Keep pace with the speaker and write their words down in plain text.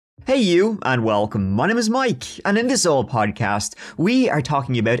Hey you, and welcome. My name is Mike, and in this old podcast, we are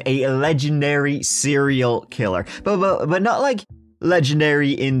talking about a legendary serial killer. But not like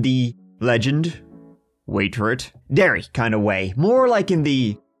legendary in the legend, wait for it, dairy kind of way. More like in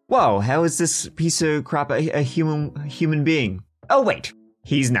the, whoa, how is this piece of crap a human being? Oh wait,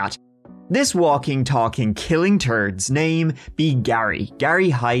 he's not. This walking, talking, killing turd's name be Gary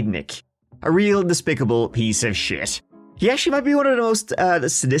Heidnik. A real despicable piece of shit. He actually might be one of the most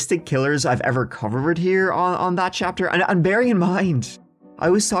sadistic killers I've ever covered here on that chapter. And bearing in mind, I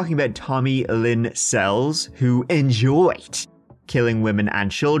was talking about Tommy Lynn Sells, who enjoyed killing women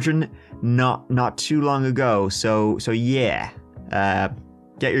and children not too long ago. So yeah,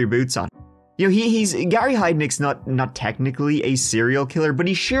 get your boots on. You know, he's Gary Heidnik's not technically a serial killer, but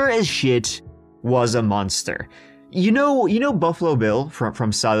he sure as shit was a monster. You know Buffalo Bill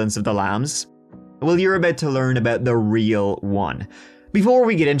from Silence of the Lambs? Well, you're about to learn about the real one. Before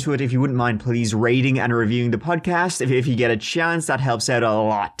we get into it, if you wouldn't mind please rating and reviewing the podcast, if you get a chance, that helps out a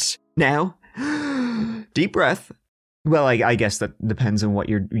lot. Now, deep breath. Well, I guess that depends on what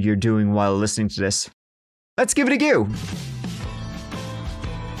you're doing while listening to this. Let's give it a go.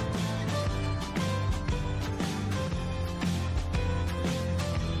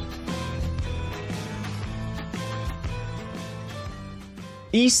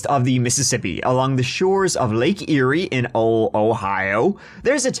 East of the Mississippi, along the shores of Lake Erie in Ohio,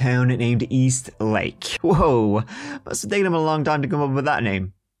 there's a town named East Lake. Whoa, must have taken him a long time to come up with that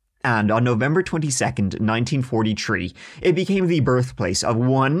name. And on November 22nd, 1943, it became the birthplace of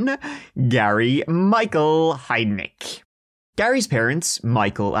one Gary Michael Heidnik. Gary's parents,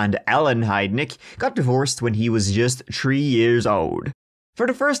 Michael and Ellen Heidnik, got divorced when he was just 3 years old. For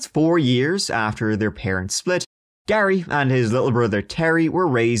the first 4 years after their parents split, Gary and his little brother Terry were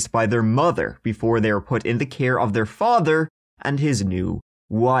raised by their mother before they were put in the care of their father and his new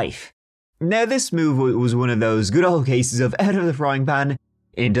wife. Now this move was one of those good old cases of out of the frying pan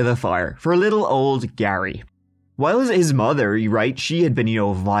into the fire for little old Gary. While his mother, right, she had been,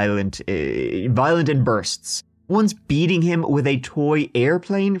 violent in bursts, once beating him with a toy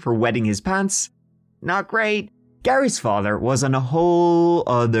airplane for wetting his pants. Not great. Gary's father was on a whole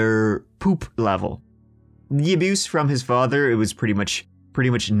other poop level. The abuse from his father, it was pretty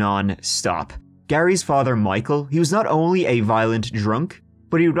much non-stop. Gary's father, Michael, he was not only a violent drunk,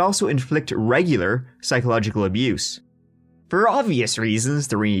 but he would also inflict regular psychological abuse. For obvious reasons,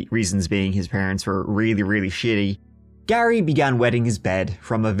 the reasons being his parents were really, really shitty, Gary began wetting his bed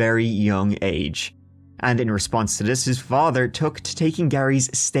from a very young age. And in response to this, his father took to taking Gary's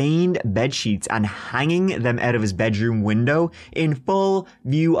stained bedsheets and hanging them out of his bedroom window in full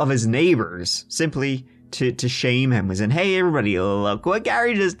view of his neighbors, simply to shame him, as in, hey everybody, look what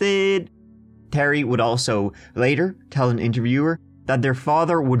Gary just did. Terry would also later tell an interviewer that their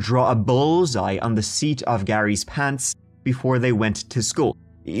father would draw a bullseye on the seat of Gary's pants before they went to school,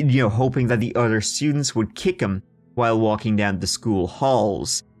 hoping that the other students would kick him while walking down the school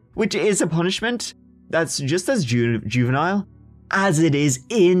halls, which is a punishment that's just as juvenile as it is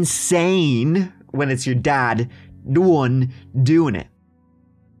insane when it's your dad, the one doing it.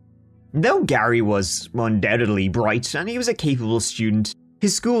 Though Gary was undoubtedly bright and he was a capable student,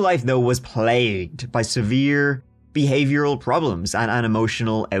 his school life though was plagued by severe behavioral problems and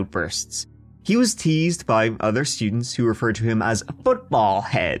emotional outbursts. He was teased by other students who referred to him as football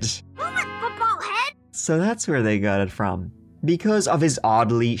head. Football head? So that's where they got it from. Because of his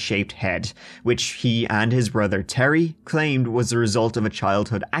oddly shaped head, which he and his brother Terry claimed was the result of a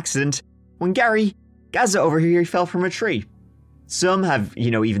childhood accident when Gary, Gaza over here, fell from a tree. Some have,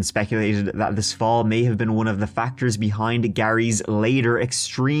 even speculated that this fall may have been one of the factors behind Gary's later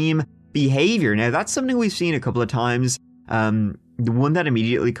extreme behavior. Now, that's something we've seen a couple of times. The one that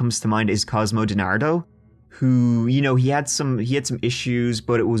immediately comes to mind is Cosmo DiNardo, who, he had some issues,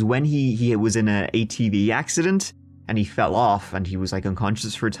 but it was when he was in an ATV accident and he fell off and he was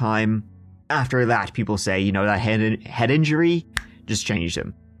unconscious for a time. After that, people say, that head injury just changed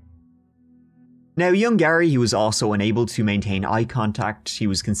him. Now, young Gary, he was also unable to maintain eye contact. He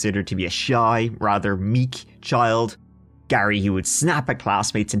was considered to be a shy, rather meek child. Gary, he would snap at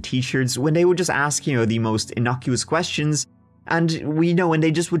classmates and teachers when they would just ask, the most innocuous questions. And when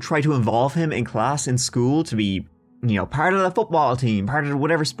they just would try to involve him in class, in school, to be, part of the football team, part of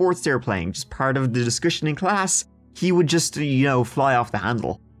whatever sports they were playing, just part of the discussion in class, he would just, fly off the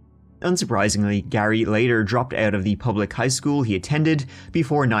handle. Unsurprisingly, Gary later dropped out of the public high school he attended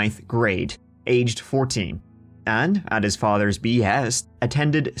before 9th grade. Aged 14, and, at his father's behest,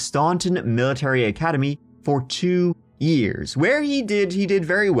 attended Staunton Military Academy for 2 years, where he did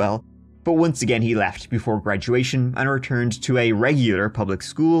very well, but once again he left before graduation and returned to a regular public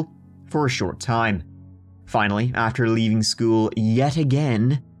school for a short time. Finally, after leaving school yet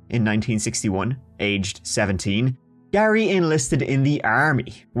again in 1961, aged 17, Gary enlisted in the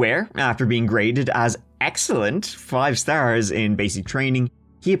army, where, after being graded as excellent 5 stars in basic training,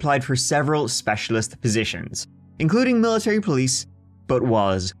 he applied for several specialist positions, including military police, but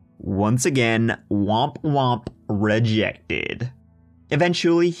was, once again, womp rejected.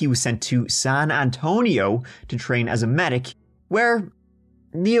 Eventually, he was sent to San Antonio to train as a medic, where,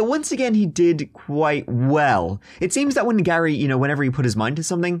 once again, he did quite well. It seems that when Gary, whenever he put his mind to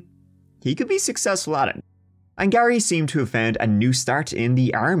something, he could be successful at it. And Gary seemed to have found a new start in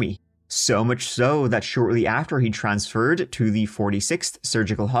the army. So much so that shortly after he transferred to the 46th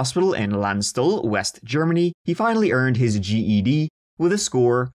Surgical Hospital in Landstuhl, West Germany, he finally earned his GED with a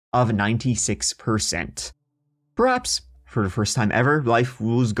score of 96%. Perhaps, for the first time ever, life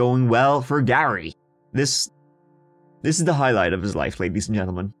was going well for Gary. This is the highlight of his life, ladies and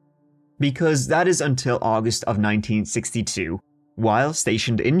gentlemen. Because that is until August of 1962. While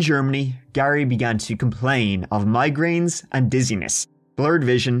stationed in Germany, Gary began to complain of migraines and dizziness, blurred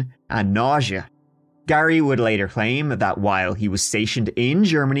vision, and nausea. Gary would later claim that while he was stationed in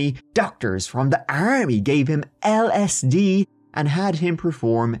Germany, doctors from the army gave him LSD and had him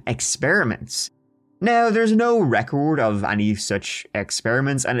perform experiments. Now, there's no record of any such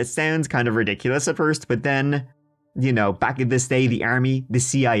experiments, and it sounds kind of ridiculous at first, but then, back in this day, the army, the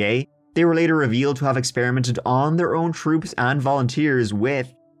CIA, they were later revealed to have experimented on their own troops and volunteers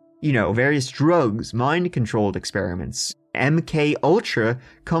with, various drugs, mind-controlled experiments. MK Ultra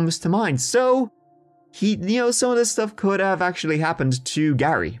comes to mind. So, some of this stuff could have actually happened to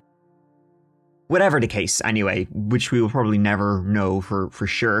Gary. Whatever the case, anyway, which we will probably never know for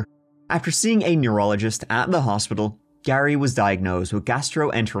sure, after seeing a neurologist at the hospital, Gary was diagnosed with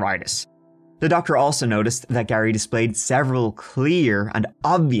gastroenteritis. The doctor also noticed that Gary displayed several clear and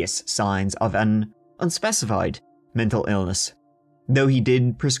obvious signs of an unspecified mental illness, though he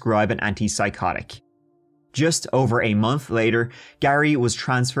did prescribe an antipsychotic. Just over a month later, Gary was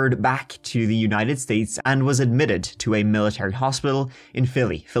transferred back to the United States and was admitted to a military hospital in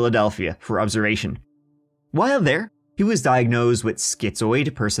Philadelphia, for observation. While there, he was diagnosed with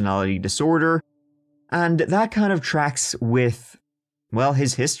schizoid personality disorder, and that kind of tracks with,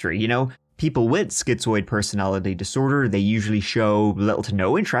 his history. People with schizoid personality disorder, they usually show little to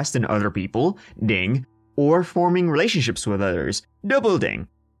no interest in other people, ding, or forming relationships with others, double ding.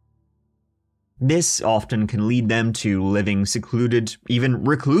 This often can lead them to living secluded, even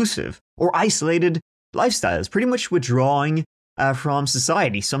reclusive, or isolated lifestyles, pretty much withdrawing from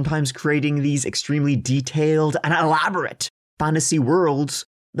society, sometimes creating these extremely detailed and elaborate fantasy worlds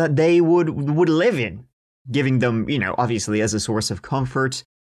that they would live in, giving them, obviously as a source of comfort,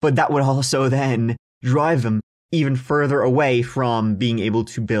 but that would also then drive them even further away from being able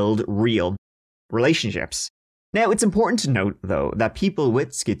to build real relationships. Now, it's important to note, though, that people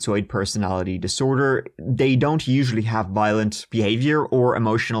with schizoid personality disorder, they don't usually have violent behavior or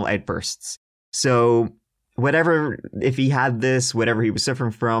emotional outbursts. So, if he had this, whatever he was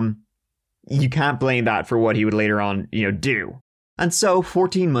suffering from, you can't blame that for what he would later on, do. And so,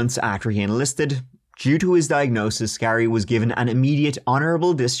 14 months after he enlisted, due to his diagnosis, Gary was given an immediate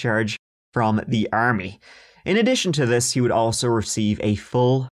honorable discharge from the army. In addition to this, he would also receive a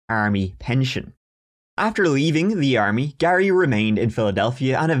full army pension. After leaving the army, Gary remained in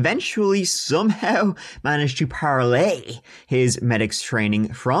Philadelphia and eventually somehow managed to parlay his medics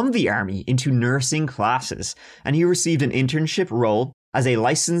training from the army into nursing classes, and he received an internship role as a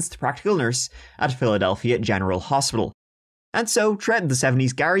licensed practical nurse at Philadelphia General Hospital. And so, throughout the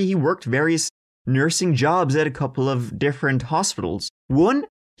 70s, Gary, he worked various nursing jobs at a couple of different hospitals. One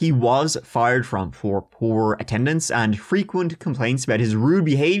he was fired from for poor attendance and frequent complaints about his rude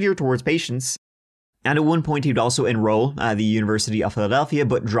behavior towards patients. And at one point, he would also enroll at the University of Philadelphia,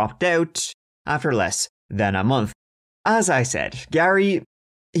 but dropped out after less than a month. As I said, Gary,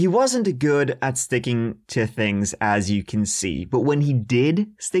 he wasn't good at sticking to things, as you can see. But when he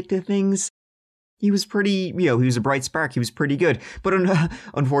did stick to things, he was pretty, he was a bright spark. He was pretty good. But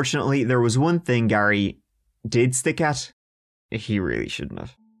unfortunately, there was one thing Gary did stick at. He really shouldn't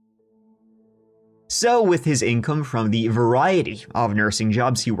have. So with his income from the variety of nursing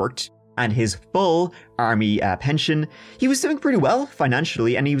jobs he worked, and his full army pension, he was doing pretty well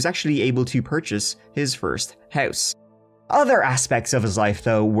financially, and he was actually able to purchase his first house. Other aspects of his life,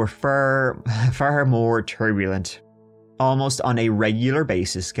 though, were far more turbulent. Almost on a regular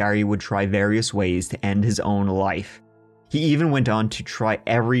basis, Gary would try various ways to end his own life. He even went on to try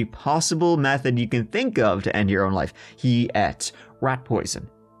every possible method you can think of to end your own life. He ate rat poison.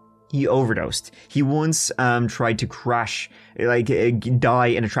 He overdosed. He once tried to die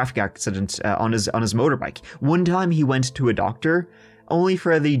in a traffic accident on his motorbike. One time he went to a doctor, only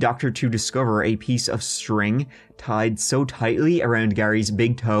for the doctor to discover a piece of string tied so tightly around Gary's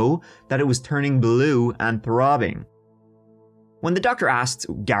big toe that it was turning blue and throbbing. When the doctor asked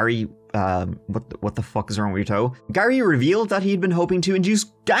Gary, what the fuck is wrong with your toe? Gary revealed that he'd been hoping to induce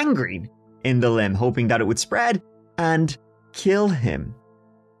gangrene in the limb, hoping that it would spread and kill him.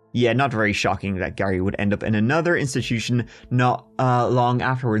 Yeah, not very shocking that Gary would end up in another institution not long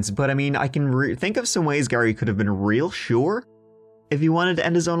afterwards, but I mean, I can think of some ways Gary could have been real sure if he wanted to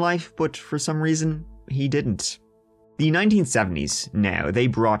end his own life, but for some reason, he didn't. The 1970s, now, they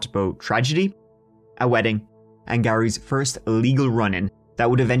brought both tragedy, a wedding, and Gary's first legal run-in that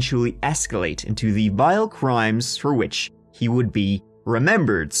would eventually escalate into the vile crimes for which he would be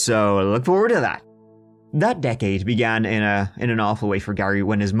remembered, so look forward to that. That decade began in an awful way for Gary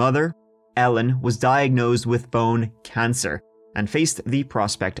when his mother, Ellen, was diagnosed with bone cancer and faced the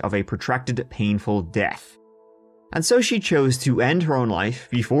prospect of a protracted, painful death. And so she chose to end her own life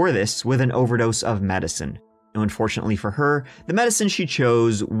before this with an overdose of medicine. Unfortunately for her, the medicine she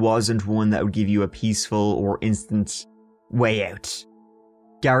chose wasn't one that would give you a peaceful or instant way out.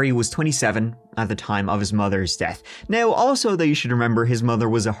 Gary was 27 at the time of his mother's death. Now, also, though, you should remember his mother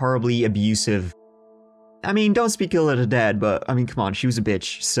was a horribly abusive... I mean, don't speak ill of the dead, but, I mean, come on, she was a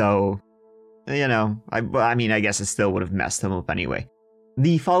bitch, so... You know, I mean, I guess it still would have messed him up anyway.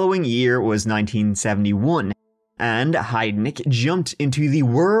 The following year was 1971, and Heidnik jumped into the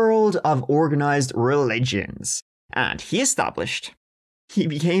world of organized religions. And he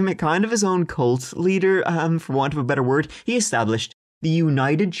became a kind of his own cult leader, for want of a better word. He established the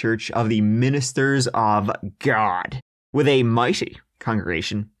United Church of the Ministers of God, with a mighty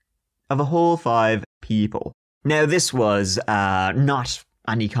congregation of a whole 5 people. Now, this was not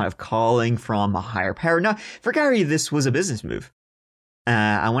any kind of calling from a higher power. No, for Gary, this was a business move.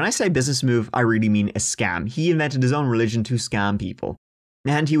 And when I say business move, I really mean a scam. He invented his own religion to scam people.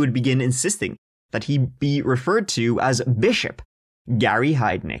 And he would begin insisting that he be referred to as Bishop Gary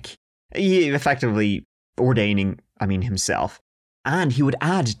Heidnik. He effectively ordaining, himself. And he would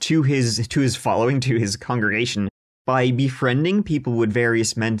add to his following, to his congregation, by befriending people with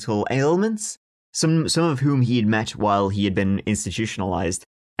various mental ailments, some of whom he had met while he had been institutionalized,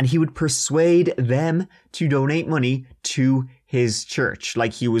 and he would persuade them to donate money to his church,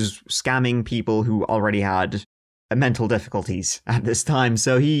 like he was scamming people who already had mental difficulties at this time.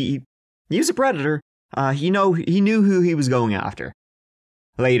 So he was a predator. He knew who he was going after.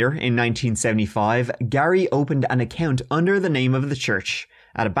 Later, in 1975, Gary opened an account under the name of the church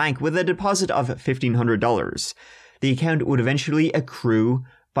at a bank with a deposit of $1,500. The account would eventually accrue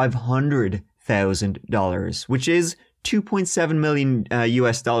 $500,000, which is $2.7 million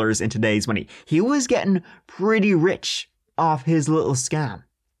US dollars in today's money. He was getting pretty rich off his little scam.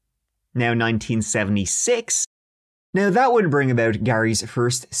 Now, 1976. Now, that would bring about Gary's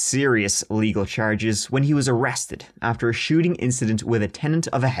first serious legal charges when he was arrested after a shooting incident with a tenant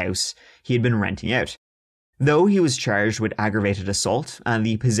of a house he had been renting out. Though he was charged with aggravated assault and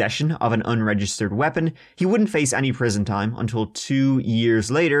the possession of an unregistered weapon, he wouldn't face any prison time until 2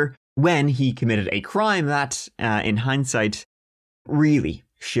 years later, when he committed a crime that, in hindsight, really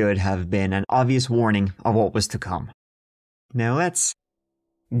should have been an obvious warning of what was to come. Now let's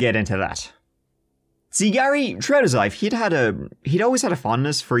get into that. See, Gary, throughout his life, he'd always had a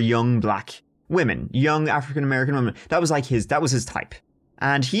fondness for young black women, young African-American women. That was his type.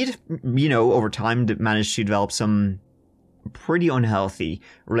 And he'd, over time managed to develop some pretty unhealthy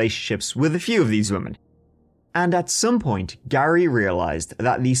relationships with a few of these women. And at some point, Gary realized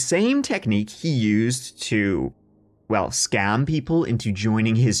that the same technique he used to, scam people into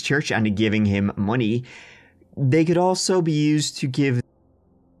joining his church and giving him money, they could also be used to give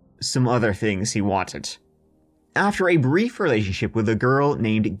some other things he wanted. After a brief relationship with a girl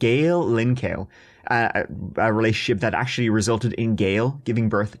named Gail Lincow, a relationship that actually resulted in Gail giving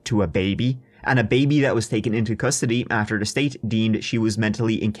birth to a baby, and a baby that was taken into custody after the state deemed she was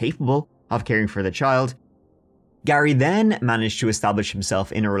mentally incapable of caring for the child, Gary then managed to establish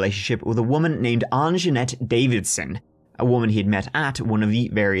himself in a relationship with a woman named Anjanette Davidson, a woman he had met at one of the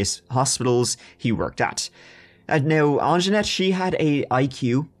various hospitals he worked at. Now, Anjanette, she had a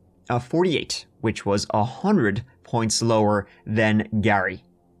IQ of 48, which was 100 points lower than Gary.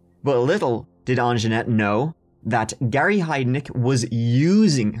 But little did Anjanette know that Gary Heidnik was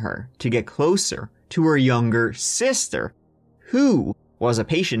using her to get closer to her younger sister, who was a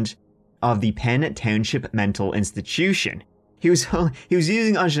patient of the Penn Township Mental Institution. He was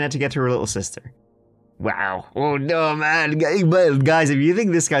using Anjanette to get to her little sister. Wow. Oh no, man. Well, guys, if you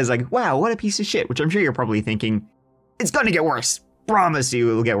think this guy's like, wow, what a piece of shit, which I'm sure you're probably thinking, it's gonna get worse. Promise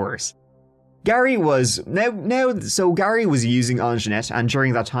you it'll get worse. Gary was Gary was using Anjanette, and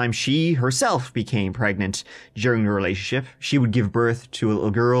during that time she herself became pregnant during the relationship. She would give birth to a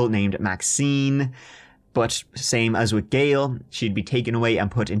little girl named Maxine, but same as with Gail, she'd be taken away and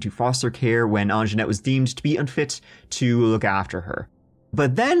put into foster care when Anjanette was deemed to be unfit to look after her.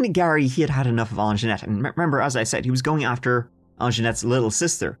 But then Gary, he had enough of Anjanette, and remember, as I said, he was going after Anjanette's little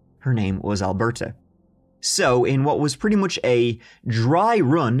sister. Her name was Alberta. So, in what was pretty much a dry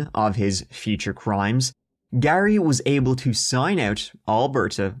run of his future crimes, Gary was able to sign out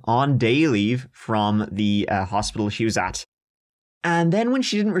Alberta on day leave from the hospital she was at. And then when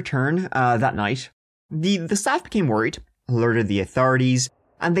she didn't return that night, the staff became worried, alerted the authorities,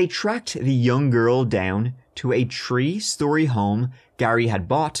 and they tracked the young girl down to a 3-story home Gary had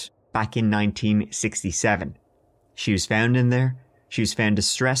bought back in 1967. She was found in there. She was found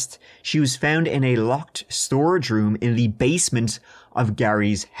distressed. She was found in a locked storage room in the basement of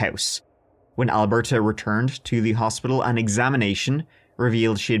Gary's house. When Alberta returned to the hospital, an examination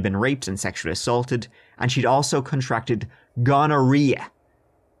revealed she had been raped and sexually assaulted, and she'd also contracted gonorrhea.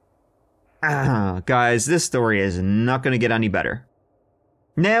 Guys, this story is not going to get any better.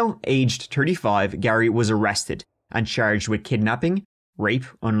 Now, aged 35, Gary was arrested and charged with kidnapping, rape,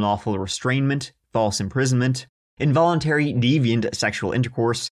 unlawful restrainment, false imprisonment, involuntary deviant sexual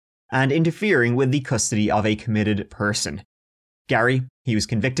intercourse, and interfering with the custody of a committed person. Gary, he was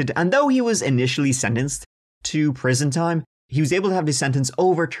convicted, and though he was initially sentenced to prison time, he was able to have his sentence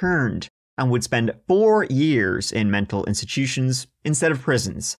overturned and would spend 4 years in mental institutions instead of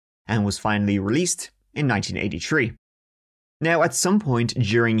prisons, and was finally released in 1983. Now, at some point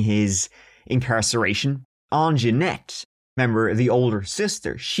during his incarceration, Anjanette, remember the older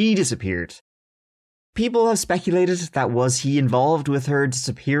sister, she disappeared. People have speculated that was he involved with her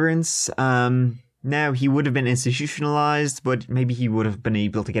disappearance. Now, he would have been institutionalized, but maybe he would have been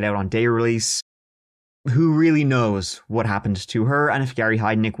able to get out on day release. Who really knows what happened to her and if Gary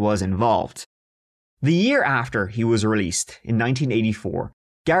Heidnik was involved? The year after he was released, in 1984,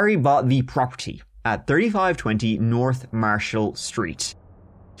 Gary bought the property at 3520 North Marshall Street.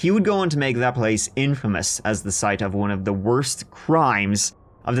 He would go on to make that place infamous as the site of one of the worst crimes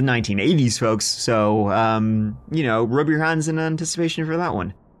of the 1980s, folks, so, rub your hands in anticipation for that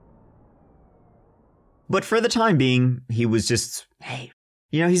one. But for the time being, he was just, hey,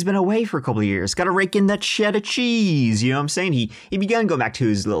 he's been away for a couple of years, gotta rake in that cheddar cheese, you know what I'm saying? He began going back to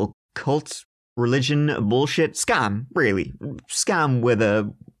his little cult, religion, bullshit, scam, really. Scam with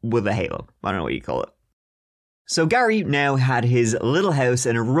a halo, I don't know what you call it. So Gary now had his little house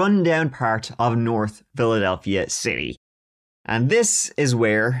in a rundown part of North Philadelphia City. And this is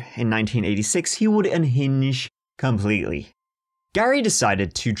where, in 1986, he would unhinge completely. Gary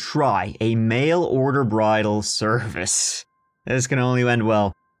decided to try a mail-order bridal service. This can only end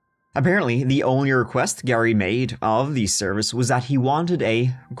well. Apparently, the only request Gary made of the service was that he wanted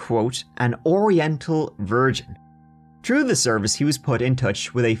a, quote, an Oriental virgin. Through the service, he was put in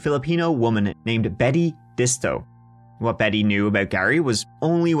touch with a Filipino woman named Betty Disto. What Betty knew about Gary was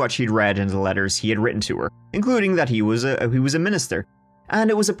only what she'd read in the letters he had written to her, including that he was a minister,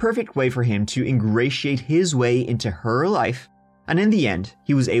 and it was a perfect way for him to ingratiate his way into her life, and in the end,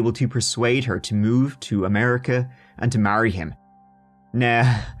 he was able to persuade her to move to America and to marry him.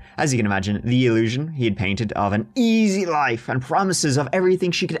 Now, as you can imagine, the illusion he had painted of an easy life and promises of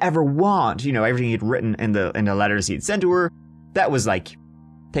everything she could ever want, everything he'd written in the letters he'd sent to her, that was like,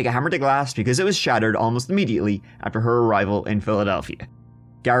 take a hammer to glass because it was shattered almost immediately after her arrival in Philadelphia.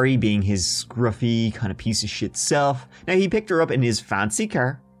 Gary being his scruffy kind of piece of shit self, now he picked her up in his fancy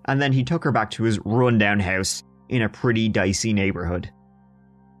car, and then he took her back to his rundown house in a pretty dicey neighborhood.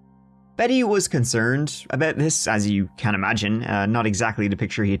 Betty was concerned about this, as you can imagine, not exactly the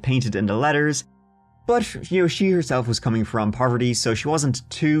picture he had painted in the letters, but, she herself was coming from poverty, so she wasn't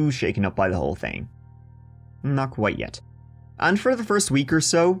too shaken up by the whole thing. Not quite yet. And for the first week or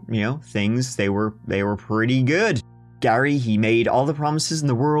so, things, they were pretty good. Gary, he made all the promises in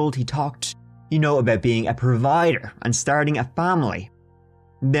the world. He talked, about being a provider and starting a family.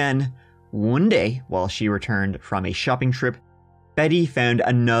 Then, one day, while she returned from a shopping trip, Betty found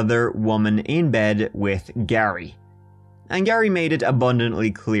another woman in bed with Gary. And Gary made it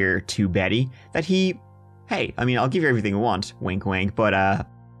abundantly clear to Betty that I'll give you everything you want, wink wink, but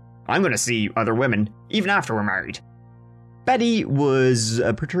I'm gonna see other women, even after we're married. Betty was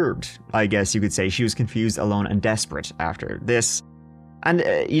perturbed, I guess you could say. She was confused, alone, and desperate after this. And,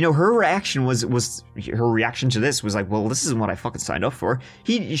 her reaction to this was like, well, this isn't what I fucking signed up for.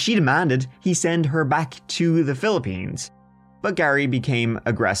 She demanded he send her back to the Philippines. But Gary became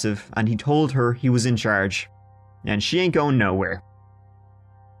aggressive and he told her he was in charge. And she ain't going nowhere.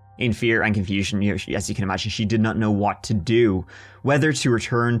 In fear and confusion, as you can imagine, she did not know what to do. Whether to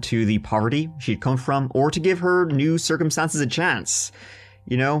return to the poverty she'd come from or to give her new circumstances a chance.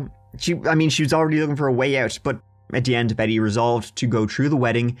 She was already looking for a way out, but at the end, Betty resolved to go through the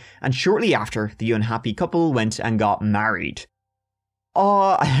wedding, and shortly after, the unhappy couple went and got married.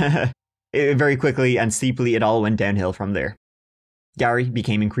 Very quickly and steeply, it all went downhill from there. Gary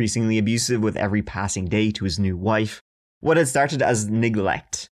became increasingly abusive with every passing day to his new wife. What had started as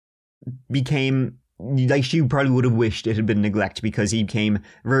neglect became, like she probably would have wished it had been neglect, because he became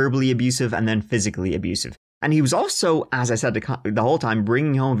verbally abusive and then physically abusive. And he was also, as I said the whole time,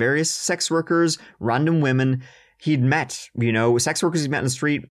 bringing home various sex workers, random women he'd met, sex workers he'd met in the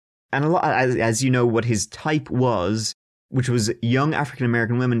street. And a lot, as you know, what his type was, which was young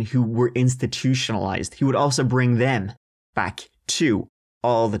African-American women who were institutionalized. He would also bring them back too,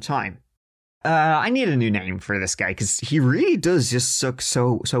 all the time. I need a new name for this guy, because he really does just suck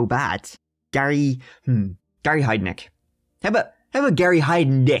so bad. Gary Heidnik. How about Gary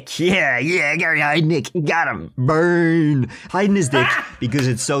Heidnik? Yeah, Gary Heidnik. Got him. Burn. Hiding his dick because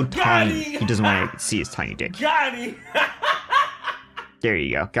it's so tiny. He doesn't want to see his tiny dick. Got him. There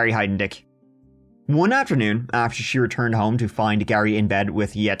you go. Gary Heidnik. One afternoon, after she returned home to find Gary in bed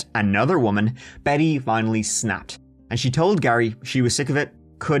with yet another woman, Betty finally snapped. And she told Gary she was sick of it,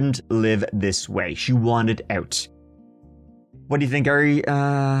 couldn't live this way. She wanted out. What do you think Gary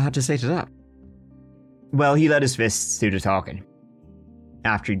had to say to that? Well, he let his fists do the talking.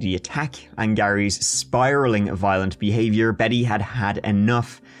 After the attack and Gary's spiraling violent behavior, Betty had had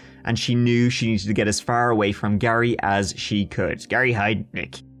enough, and she knew she needed to get as far away from Gary as she could. Gary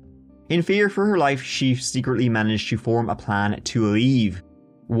Heidnik. In fear for her life, she secretly managed to form a plan to leave.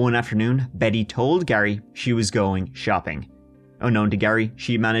 One afternoon, Betty told Gary she was going shopping. Unknown to Gary,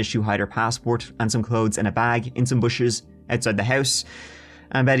 she managed to hide her passport and some clothes in a bag in some bushes outside the house,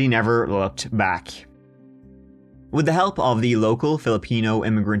 and Betty never looked back. With the help of the local Filipino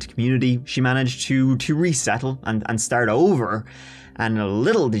immigrant community, she managed to resettle and start over, and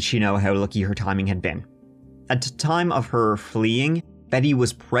little did she know how lucky her timing had been. At the time of her fleeing, Betty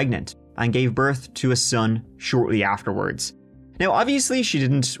was pregnant and gave birth to a son shortly afterwards. Now, obviously, she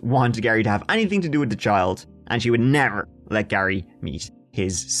didn't want Gary to have anything to do with the child, and she would never let Gary meet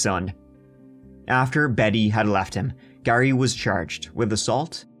his son. After Betty had left him, Gary was charged with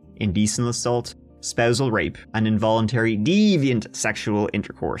assault, indecent assault, spousal rape, and involuntary deviant sexual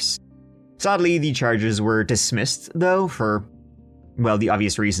intercourse. Sadly, the charges were dismissed, though, for, well, the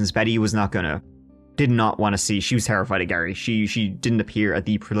obvious reasons. Betty did not want to see, she was terrified of Gary. She didn't appear at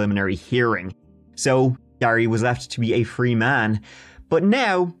the preliminary hearing. So, Gary was left to be a free man. But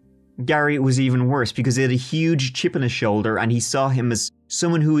now, Gary was even worse because he had a huge chip on his shoulder and he saw him as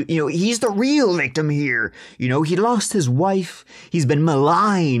someone who, he's the real victim here. He lost his wife, he's been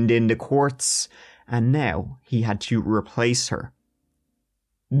maligned in the courts, and now he had to replace her.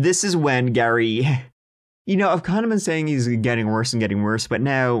 This is when Gary, I've kind of been saying he's getting worse and getting worse, but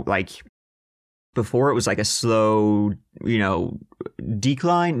now, before it was like a slow,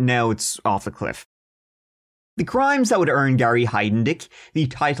 decline, now it's off the cliff. The crimes that would earn Gary Heidnik the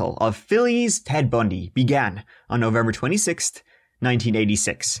title of Philly's Ted Bundy began on November 26th,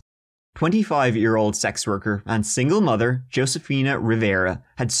 1986. 25-year-old sex worker and single mother Josefina Rivera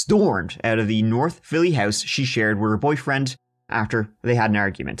had stormed out of the North Philly house she shared with her boyfriend after they had an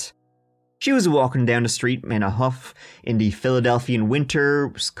argument. She was walking down the street in a huff in the Philadelphian winter.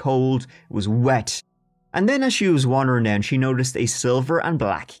 It was cold, it was wet. And then as she was wandering down, she noticed a silver and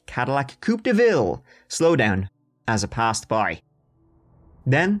black Cadillac Coupe de Ville slow down as it passed by.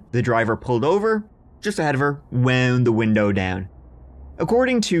 Then the driver pulled over, just ahead of her, wound the window down.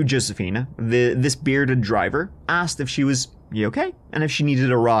 According to Josefina, this bearded driver asked if she was okay and if she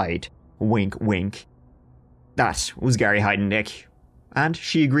needed a ride. Wink, wink. That was Gary Heidnik, and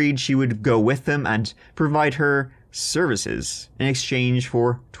she agreed she would go with them and provide her services in exchange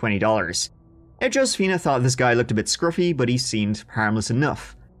for $20. Now, Josefina thought this guy looked a bit scruffy, but he seemed harmless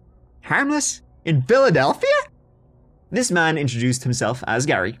enough. Harmless? In Philadelphia? This man introduced himself as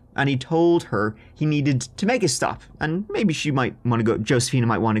Gary, and he told her he needed to make a stop, and maybe Josefina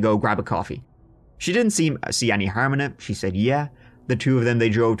might want to go grab a coffee. She didn't see any harm in it. She said yeah. The two of them, they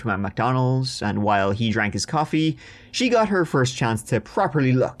drove to a McDonald's, and while he drank his coffee, she got her first chance to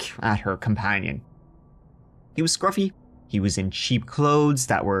properly look at her companion. He was scruffy. He was in cheap clothes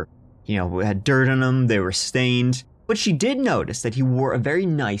that were, had dirt on them, they were stained. But she did notice that he wore a very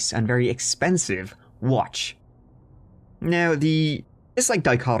nice and very expensive watch. Now, this like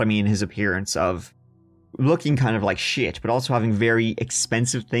dichotomy in his appearance of looking kind of like shit, but also having very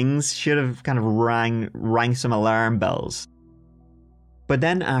expensive things should have kind of rang some alarm bells. But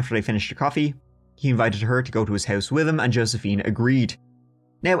then, after they finished their coffee, he invited her to go to his house with him, and Josephine agreed.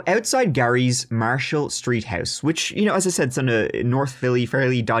 Now, outside Gary's Marshall Street house, which, as I said, it's in a North Philly,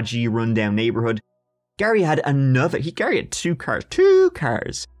 fairly dodgy, rundown neighborhood, Gary had two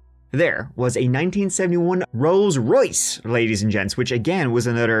cars. There was a 1971 Rolls Royce, ladies and gents, which again was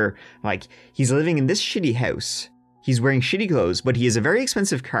another, he's living in this shitty house. He's wearing shitty clothes, but he has a very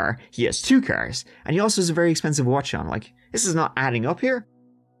expensive car. He has two cars, and he also has a very expensive watch on. This is not adding up here.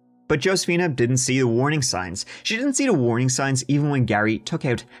 But Josephina didn't see the warning signs. She didn't see the warning signs even when Gary took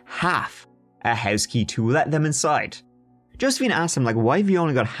out half a house key to let them inside. Josephina asked him, why have you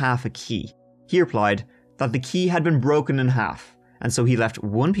only got half a key? He replied that the key had been broken in half, and so he left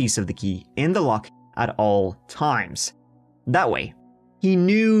one piece of the key in the lock at all times. That way, he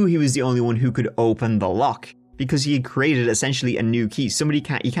knew he was the only one who could open the lock, because he had created essentially a new key. You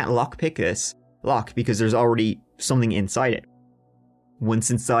can't lockpick this lock because there's already something inside it. Once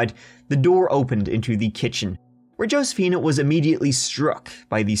inside, the door opened into the kitchen, where Josephina was immediately struck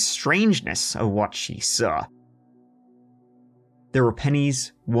by the strangeness of what she saw. There were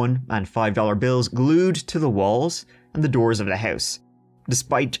pennies, $1 and $5 bills glued to the walls and the doors of the house.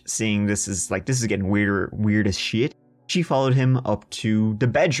 Despite seeing this is getting weird as shit, she followed him up to the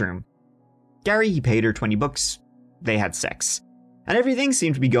bedroom. Gary, he paid her $20. They had sex. And everything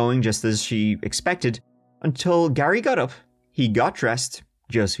seemed to be going just as she expected, until Gary got up, he got dressed,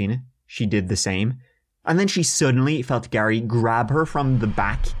 Josephina, she did the same, and then she suddenly felt Gary grab her from the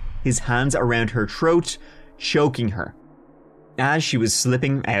back, his hands around her throat, choking her. As she was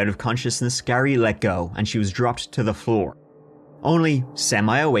slipping out of consciousness, Gary let go, and she was dropped to the floor. Only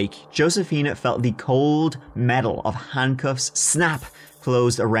semi-awake, Josephina felt the cold metal of handcuffs snap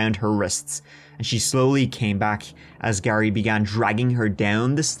closed around her wrists, and she slowly came back as Gary began dragging her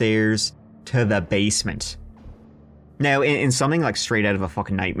down the stairs to the basement. Now, in something like straight out of a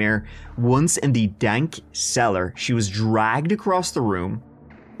fucking nightmare, once in the dank cellar, she was dragged across the room,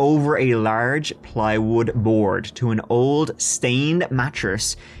 over a large plywood board to an old stained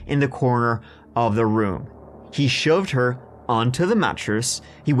mattress in the corner of the room. He shoved her onto the mattress,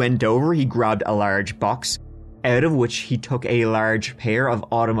 he went over, he grabbed a large box, out of which he took a large pair of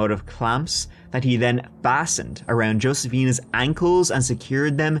automotive clamps that he then fastened around Josephina's ankles and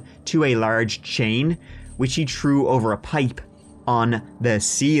secured them to a large chain, which he threw over a pipe on the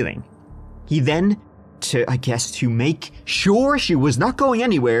ceiling. He then, to make sure she was not going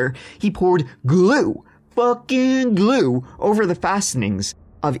anywhere, he poured fucking glue, over the fastenings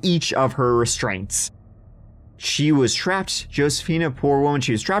of each of her restraints. She was trapped. Josephina, poor woman,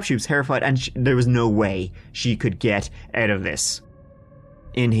 she was trapped, she was terrified, and there was no way she could get out of this.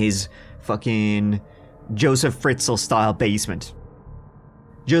 In his fucking Joseph Fritzl-style basement.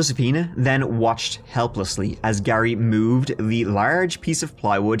 Josephina then watched helplessly as Gary moved the large piece of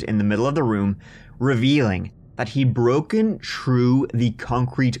plywood in the middle of the room, revealing that he'd broken through the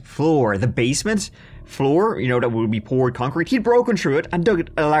concrete floor. The basement floor, that would be poured concrete, he'd broken through it and dug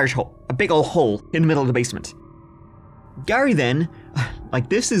a large hole, a big old hole in the middle of the basement. Gary then,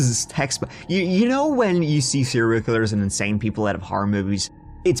 this is textbook. You know when you see serial killers and insane people out of horror movies,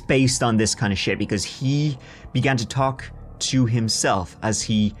 it's based on this kind of shit, because he began to talk to himself as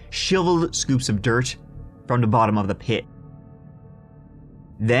he shoveled scoops of dirt from the bottom of the pit.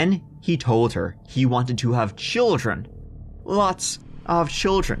 Then he told her he wanted to have children. Lots of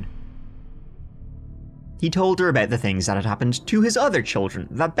children. He told her about the things that had happened to his other children.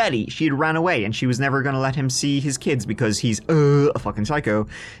 That Betty, she had ran away and she was never going to let him see his kids because he's a fucking psycho.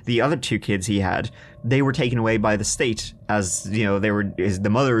 The other two kids he had, they were taken away by the state as, the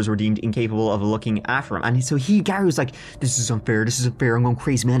mothers were deemed incapable of looking after him. And so Gary was like, this is unfair, I'm going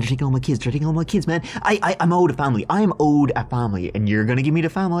crazy, man, they're taking all my kids, man. I'm owed a family, I'm owed a family, and you're going to give me the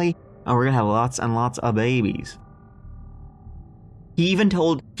family, and we're going to have lots and lots of babies. He even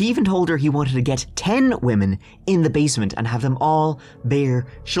told her he wanted to get 10 women in the basement and have them all bear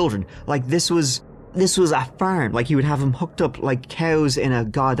children. This was a farm. He would have them hooked up like cows in a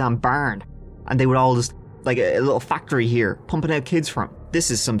goddamn barn. And they would all just, a little factory here, pumping out kids from.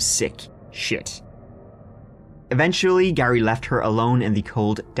 This is some sick shit. Eventually, Gary left her alone in the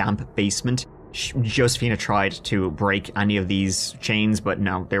cold, damp basement. Josephina tried to break any of these chains, but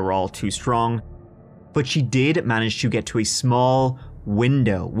no, they were all too strong. But she did manage to get to a small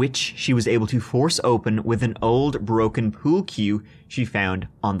window, which she was able to force open with an old broken pool cue she found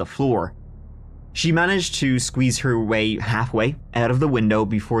on the floor. She managed to squeeze her way halfway out of the window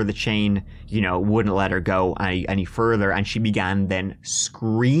before the chain, wouldn't let her go any further, and she began then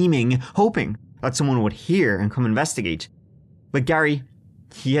screaming, hoping that someone would hear and come investigate. But Gary,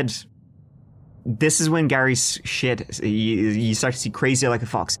 this is when Gary's shit, you start to see crazy like a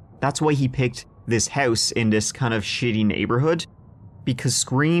fox. That's why he picked this house in this kind of shitty neighborhood, because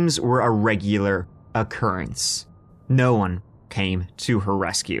screams were a regular occurrence. No one came to her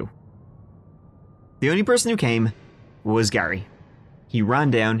rescue. The only person who came was Gary. He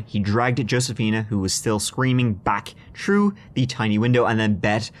ran down, he dragged Josephina, who was still screaming, back through the tiny window and then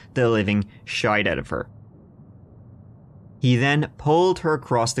bet the living shite out of her. He then pulled her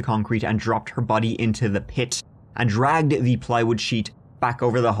across the concrete and dropped her body into the pit and dragged the plywood sheet back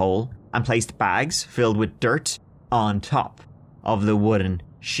over the hole and placed bags filled with dirt on top of the wooden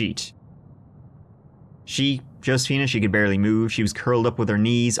sheet. Josephina, she could barely move. She was curled up with her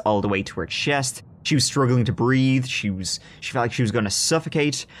knees all the way to her chest. She was struggling to breathe. She felt like she was going to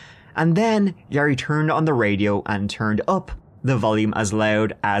suffocate. And then Gary turned on the radio and turned up the volume as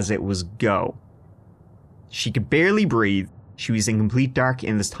loud as it was go. She could barely breathe. She was in complete dark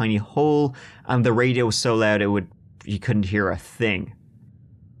in this tiny hole, and the radio was so loud you couldn't hear a thing.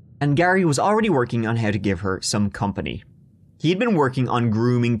 And Gary was already working on how to give her some company. He had been working on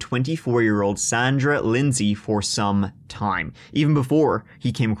grooming 24-year-old Sandra Lindsay for some time, even before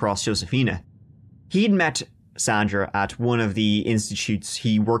he came across Josephina. He'd met Sandra at one of the institutes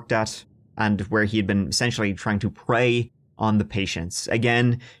he worked at, and where he had been essentially trying to prey on the patients.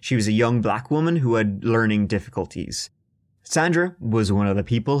 Again, she was a young black woman who had learning difficulties. Sandra was one of the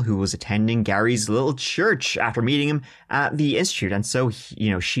people who was attending Gary's little church after meeting him at the institute, and so,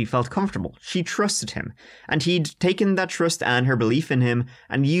 she felt comfortable. She trusted him, and he'd taken that trust and her belief in him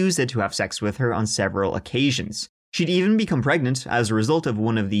and used it to have sex with her on several occasions. She'd even become pregnant as a result of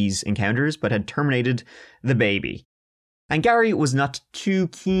one of these encounters, but had terminated the baby. And Gary was not too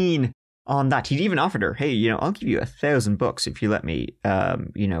keen on that. He'd even offered her, hey, I'll give you $1,000 if you let me,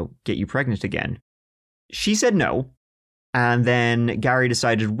 get you pregnant again. She said no. And then Gary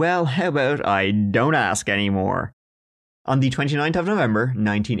decided, well, how about I don't ask anymore? On the 29th of November,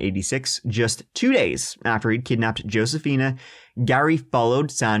 1986, just 2 days after he'd kidnapped Josephina, Gary followed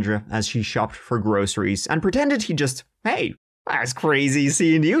Sandra as she shopped for groceries and pretended hey, that's crazy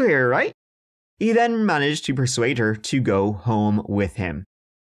seeing you here, right? He then managed to persuade her to go home with him.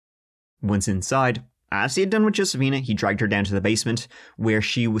 Once inside, as he had done with Josephina, he dragged her down to the basement where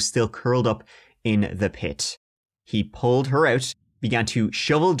she was still curled up in the pit. He pulled her out, began to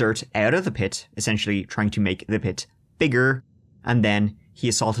shovel dirt out of the pit, essentially trying to make the pit bigger, and then he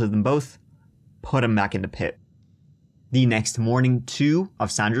assaulted them both, put them back in the pit. The next morning, 2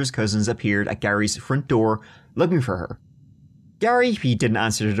 of Sandra's cousins appeared at Gary's front door looking for her. Gary, he didn't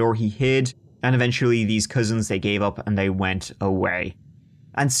answer the door, he hid, and eventually these cousins, they gave up and they went away.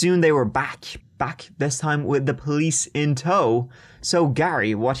 And soon they were back this time with the police in tow. So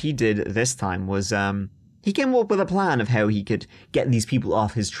Gary, what he did this time was, he came up with a plan of how he could get these people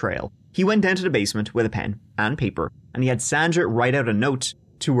off his trail. He went down to the basement with a pen and paper, and he had Sandra write out a note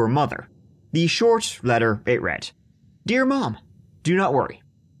to her mother. The short letter, it read, "Dear Mom, do not worry.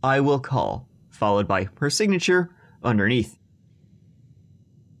 I will call," followed by her signature underneath.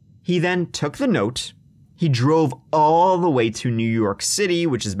 He then took the note. He drove all the way to New York City,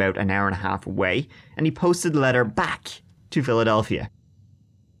 which is about an hour and a half away, and he posted the letter back to Philadelphia.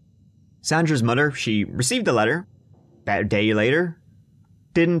 Sandra's mother, she received the letter about a day later.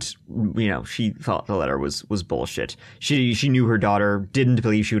 She thought the letter was bullshit. She knew her daughter didn't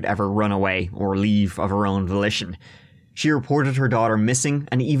believe she would ever run away or leave of her own volition. She reported her daughter missing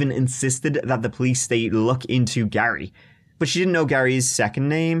and even insisted that the police they look into Gary. But she didn't know Gary's second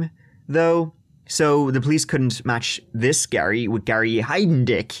name, though, so the police couldn't match this Gary with Gary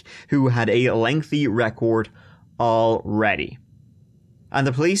Heidnik, who had a lengthy record already. And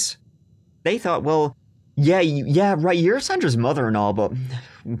the police, they thought, well, yeah, right, you're Sandra's mother and all, but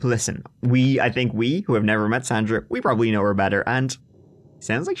listen, I think we, who have never met Sandra, we probably know her better, and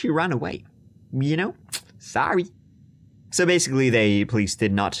sounds like she ran away. Sorry. So basically, the police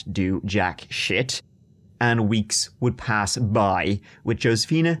did not do jack shit, and weeks would pass by with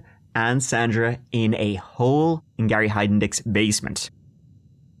Josephina and Sandra in a hole in Gary Heidnik's basement.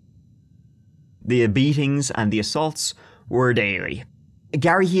 The beatings and the assaults were daily.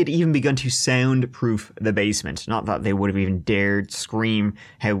 Gary, he had even begun to soundproof the basement. Not that they would have even dared scream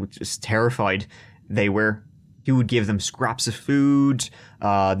how just terrified they were. He would give them scraps of food.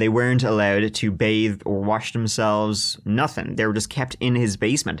 They weren't allowed to bathe or wash themselves. Nothing. They were just kept in his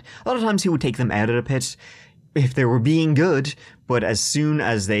basement. A lot of times he would take them out of the pit, if they were being good, but as soon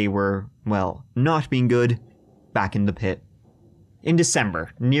as they were, well, not being good, back in the pit. In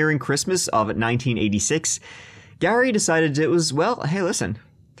December, nearing Christmas of 1986, Gary decided it was, well, hey, listen,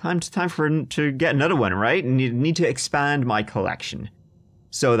 time to get another one, right? Need to expand my collection.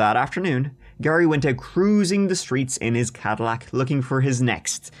 So that afternoon, Gary went out cruising the streets in his Cadillac looking for his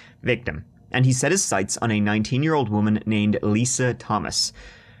next victim, and he set his sights on a 19-year-old woman named Lisa Thomas.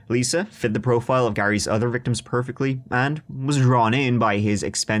 Lisa fit the profile of Gary's other victims perfectly and was drawn in by his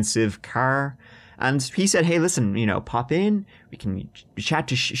expensive car. And he said, hey, listen, pop in, we can shoot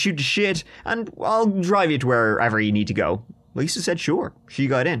the shit, and I'll drive you to wherever you need to go. Lisa said sure. She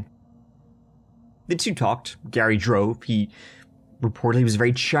got in. The two talked. Gary drove. He reportedly was a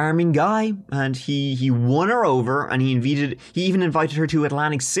very charming guy, and he won her over, and he even invited her to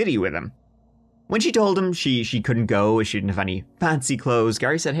Atlantic City with him. When she told him she couldn't go, she didn't have any fancy clothes,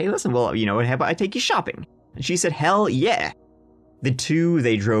 Gary said, hey, listen, well, how about I take you shopping? And she said, hell yeah. The two,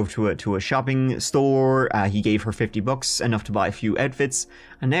 they drove to a shopping store. He gave her $50, enough to buy a few outfits,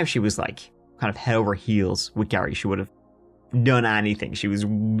 and now she was like kind of head over heels with Gary. She would have done anything. She was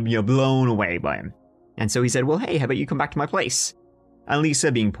blown away by him. And so he said, well, hey, how about you come back to my place? And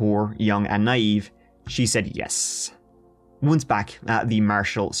Lisa, being poor, young, and naive, she said yes. Once back at the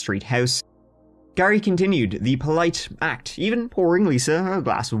Marshall Street house, Gary continued the polite act, even pouring Lisa a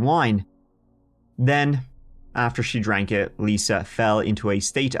glass of wine. Then, after she drank it, Lisa fell into a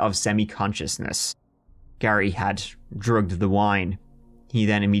state of semi-consciousness. Gary had drugged the wine. He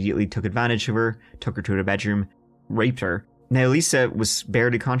then immediately took advantage of her, took her to the bedroom, raped her. Now, Lisa was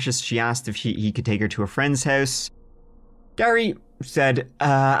barely conscious. She asked if he could take her to a friend's house. Gary said,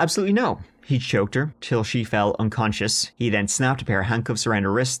 absolutely no. He choked her till she fell unconscious. He then snapped a pair of handcuffs around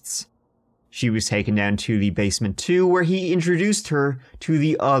her wrists. She was taken down to the basement 2, where he introduced her to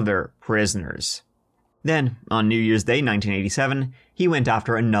the other prisoners. Then, on New Year's Day 1987, he went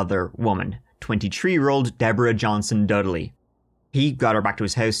after another woman, 23-year-old Deborah Johnson Dudley. He got her back to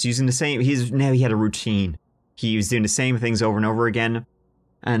his house using the same... Now he had a routine. He was doing the same things over and over again,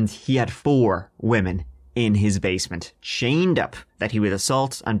 and he had 4 women in his basement, chained up, that he would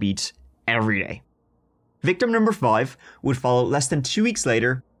assault and beat every day. Victim number 5 would follow less than 2 weeks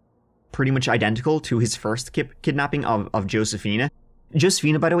later, pretty much identical to his first kidnapping of Josephina.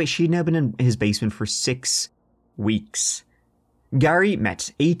 Josephina, by the way, she'd now been in his basement for 6 weeks. Gary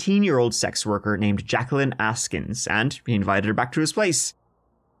met 18-year-old sex worker named Jacqueline Askins, and he invited her back to his place.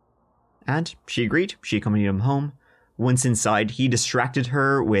 And she agreed. She accompanied him home. Once inside, he distracted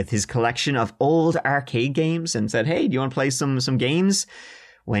her with his collection of old arcade games and said, hey, do you want to play some games?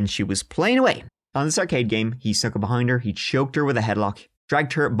 When she was playing away on this arcade game, he stuck her behind her, he choked her with a headlock,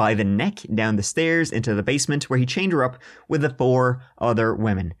 dragged her by the neck down the stairs into the basement, where he chained her up with the 4 other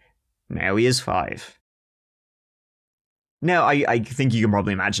women. Now he is 5. Now, I think you can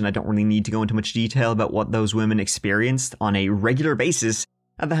probably imagine I don't really need to go into much detail about what those women experienced on a regular basis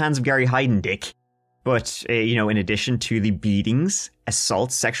at the hands of Gary Heidnik. But, in addition to the beatings,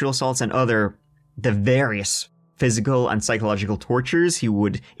 assaults, sexual assaults, and the various physical and psychological tortures he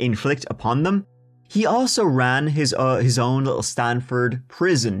would inflict upon them, he also ran his own little Stanford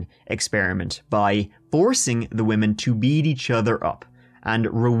prison experiment by forcing the women to beat each other up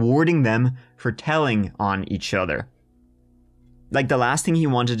and rewarding them for telling on each other. Like, the last thing he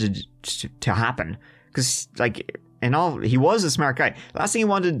wanted to happen, because, he was a smart guy. The last thing he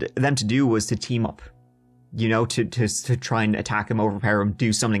wanted them to do was to team up, to try and attack him, overpower him,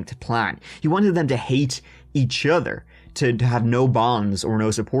 do something to plan. He wanted them to hate each other, to have no bonds or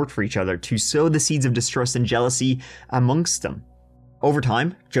no support for each other, to sow the seeds of distrust and jealousy amongst them. Over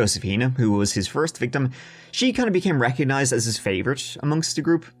time, Josephina, who was his first victim, she kind of became recognized as his favorite amongst the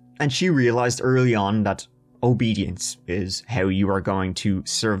group, and she realized early on that obedience is how you are going to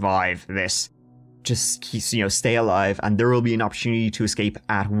survive this. Just, stay alive, and there will be an opportunity to escape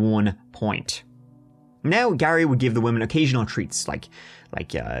at one point. Now, Gary would give the women occasional treats, like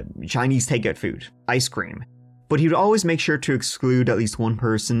Chinese takeout food, ice cream. But he would always make sure to exclude at least one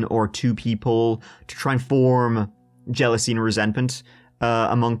person or 2 people to try and form jealousy and resentment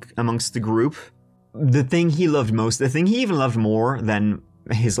amongst the group. The thing he loved most, the thing he even loved more than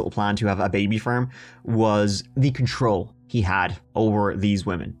his little plan to have a baby farm, was the control he had over these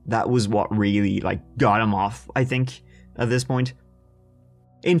women. That was what really got him off, I think, at this point.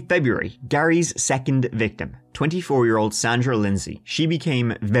 In February, Gary's second victim, 24-year-old Sandra Lindsay, she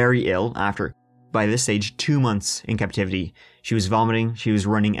became very ill after, by this stage, 2 months in captivity. She was vomiting, she was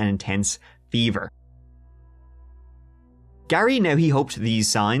running an intense fever. Gary, now he hoped these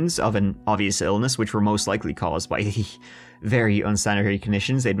signs of an obvious illness, which were most likely caused by the very unsanitary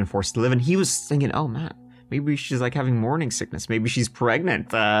conditions they'd been forced to live in, he was thinking, oh man, Maybe she's like having morning sickness. Maybe she's pregnant.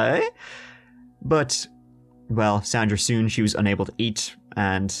 But, well, Sandra soon, she was unable to eat.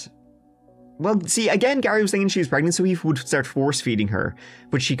 And, well, see, again, Gary was thinking she was pregnant, so he would start force feeding her.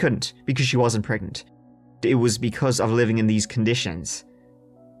 But she couldn't, because she wasn't pregnant. It was because of living in these conditions.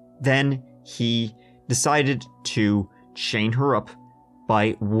 Then he decided to chain her up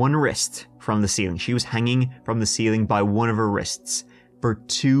by one wrist from the ceiling. She was hanging from the ceiling by one of her wrists for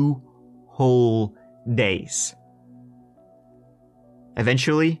 2 whole days.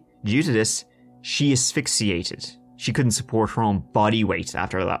 Eventually, due to this, she asphyxiated. She couldn't support her own body weight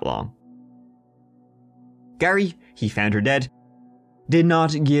after that long. Gary, he found her dead, did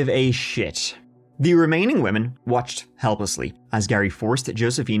not give a shit. The remaining women watched helplessly as Gary forced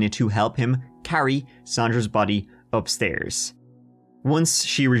Josephina to help him carry Sandra's body upstairs. Once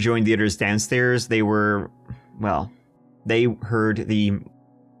she rejoined the others downstairs, they heard the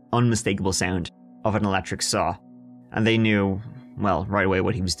unmistakable sound of an electric saw, and they knew, right away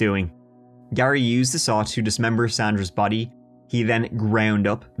what he was doing. Gary used the saw to dismember Sandra's body. He then ground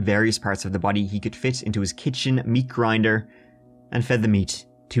up various parts of the body he could fit into his kitchen meat grinder and fed the meat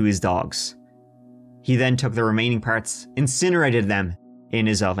to his dogs. He then took the remaining parts, incinerated them in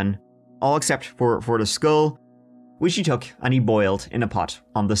his oven, all except for the skull, which he took and he boiled in a pot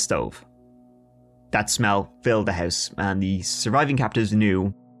on the stove. That smell filled the house, and the surviving captives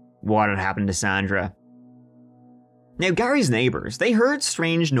knew what had happened to Sandra. Now, Gary's neighbours, they heard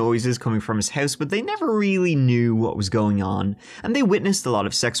strange noises coming from his house, but they never really knew what was going on, and they witnessed a lot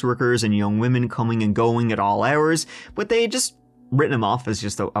of sex workers and young women coming and going at all hours, but they had just written him off as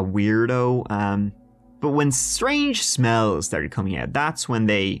just a weirdo. But when strange smells started coming out, that's when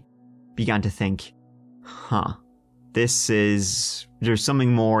they began to think, there's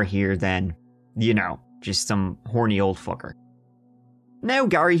something more here than, just some horny old fucker. Now,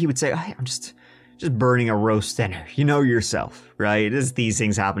 Gary, he would say, I'm just burning a roast dinner. You know yourself, right? As these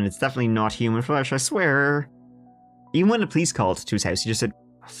things happen, it's definitely not human flesh, I swear. Even when the police called to his house, he just said,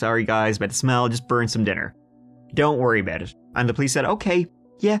 sorry guys about the smell, just burn some dinner. Don't worry about it. And the police said, okay,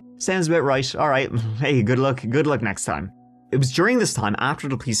 yeah, sounds about right. All right, hey, good luck next time. It was during this time, after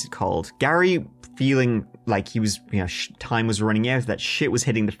the police had called, Gary feeling like he was, time was running out, that shit was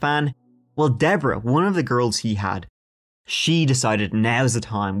hitting the fan. Well, Deborah, one of the girls he had, she decided now's the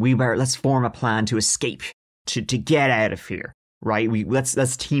time. Let's form a plan to escape, to get out of here, right?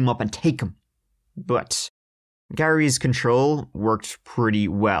 Let's team up and take him. But Gary's control worked pretty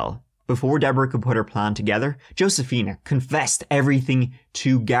well. Before Deborah could put her plan together, Josephina confessed everything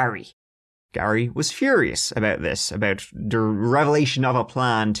to Gary. Gary was furious about this, about the revelation of a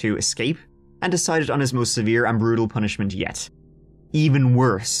plan to escape, and decided on his most severe and brutal punishment yet. Even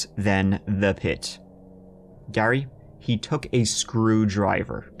worse than the pit. Gary, he took a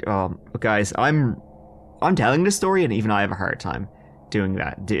screwdriver. Guys, I'm telling this story and even I have a hard time doing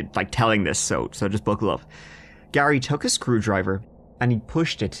that, telling this, so just buckle up. Gary took a screwdriver and he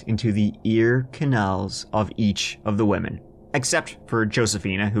pushed it into the ear canals of each of the women, except for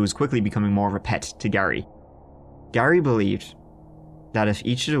Josephina, who was quickly becoming more of a pet to Gary. Gary believed that if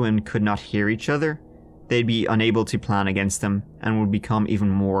each of the women could not hear each other, they'd be unable to plan against them and would become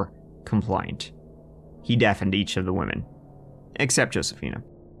even more compliant. He deafened each of the women, except Josephina.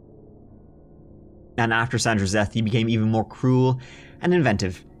 And after Sandra's death, he became even more cruel and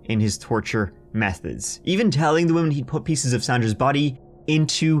inventive in his torture methods, even telling the women he'd put pieces of Sandra's body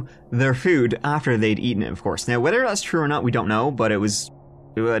into their food after they'd eaten it, of course. Now, whether that's true or not, we don't know, but that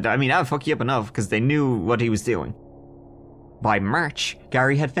would fuck you up enough because they knew what he was doing. By March,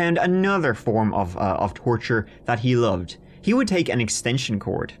 Gary had found another form of torture that he loved. He would take an extension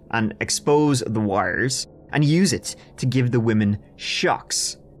cord and expose the wires and use it to give the women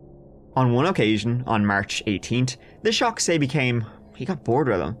shocks. On one occasion, on March 18th, the shocks he got bored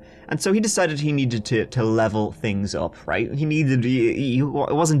with them, and so he decided he needed to level things up, right? He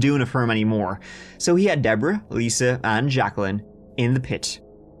wasn't doing it for him anymore. So he had Deborah, Lisa, and Jacqueline in the pit,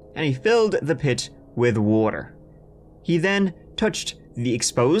 and he filled the pit with water. He then touched the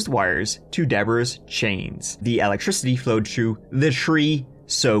exposed wires to Deborah's chains. The electricity flowed through the 3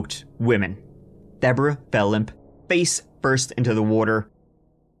 soaked women. Deborah fell limp, face first into the water,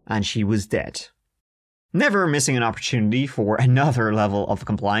 and she was dead. Never missing an opportunity for another level of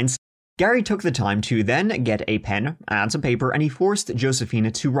compliance, Gary took the time to then get a pen and some paper, and he forced Josephina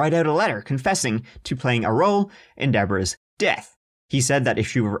to write out a letter confessing to playing a role in Deborah's death. He said that if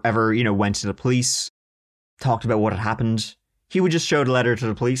she ever, went to the police, talked about what had happened, he would just show the letter to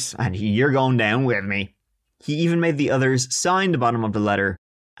the police, and you're going down with me. He even made the others sign the bottom of the letter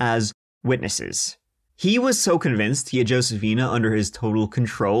as witnesses. He was so convinced he had Josephina under his total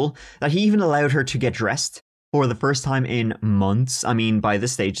control that he even allowed her to get dressed for the first time in months. I mean, by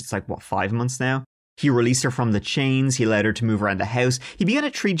this stage, it's like, 5 months now? He released her from the chains, he allowed her to move around the house. He began to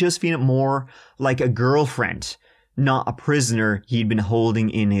treat Josephina more like a girlfriend, not a prisoner he'd been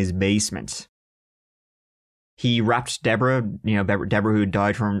holding in his basement. He wrapped Deborah, Deborah who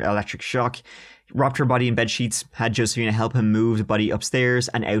died from electric shock, wrapped her body in bed sheets, had Josephina help him move the body upstairs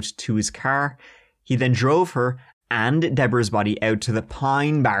and out to his car. He then drove her and Deborah's body out to the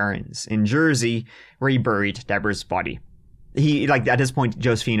Pine Barrens in Jersey, where he buried Deborah's body. At this point,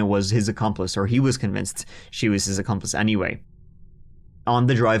 Josephina was his accomplice, or he was convinced she was his accomplice anyway. On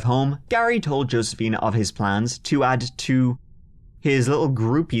the drive home, Gary told Josephina of his plans to add to his little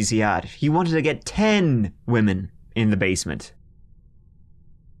groupies he had. He wanted to get 10 women in the basement.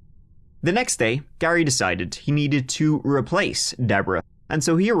 The next day, Gary decided he needed to replace Deborah, and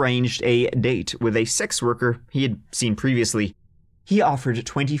so he arranged a date with a sex worker he had seen previously. He offered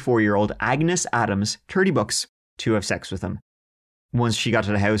 24-year-old Agnes Adams $30 to have sex with him. Once she got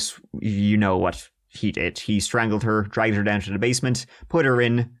to the house, you know what he did. He strangled her, dragged her down to the basement, put her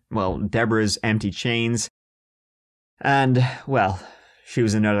in, Deborah's empty chains, and, she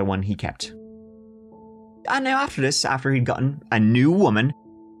was another one he kept. And now after this, after he'd gotten a new woman,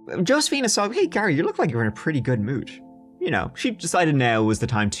 Josephina saw, hey Gary, you look like you're in a pretty good mood. She decided now was the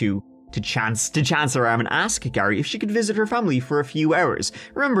time to chance her arm and ask Gary if she could visit her family for a few hours.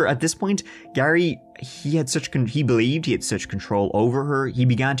 Remember, at this point, Gary, he believed he had such control over her, he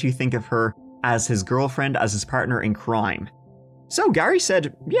began to think of her as his girlfriend, as his partner in crime. So Gary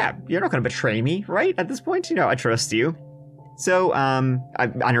said, yeah, you're not going to betray me, right? At this point, I trust you. So,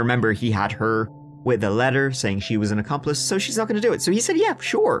 I remember he had her with a letter saying she was an accomplice, so she's not going to do it. So he said, yeah,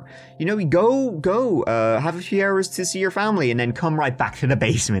 sure. Go, have a few hours to see your family and then come right back to the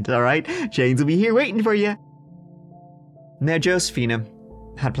basement, all right? James will be here waiting for you. Now, Josephina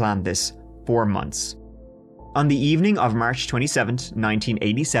had planned this for months. On the evening of March 27th,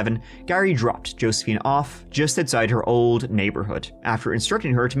 1987, Gary dropped Josephina off just outside her old neighborhood after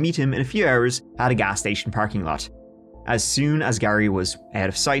instructing her to meet him in a few hours at a gas station parking lot. As soon as Gary was out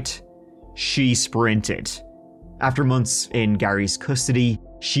of sight, she sprinted. After months in Gary's custody,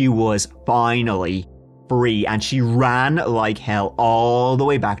 she was finally free, and she ran like hell all the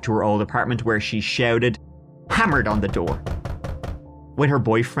way back to her old apartment, where she shouted, hammered on the door. When her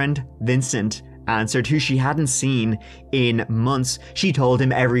boyfriend, Vincent, answered, who she hadn't seen in months, she told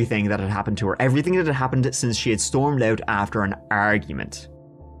him everything that had happened to her, everything that had happened since she had stormed out after an argument.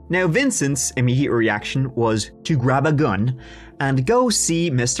 Now, Vincent's immediate reaction was to grab a gun and go see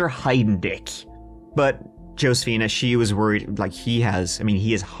Mr. Heidnik. But Josephina, she was worried, he has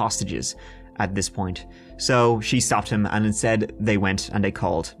hostages at this point. So she stopped him, and instead they went and they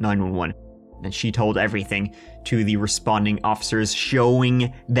called 911. And she told everything to the responding officers,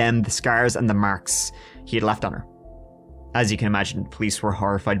 showing them the scars and the marks he had left on her. As you can imagine, police were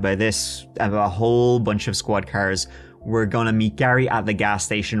horrified by this. A whole bunch of squad cars were going to meet Gary at the gas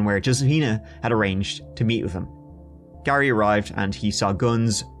station where Josephina had arranged to meet with him. Gary arrived and he saw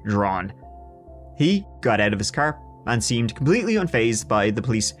guns drawn. He got out of his car and seemed completely unfazed by the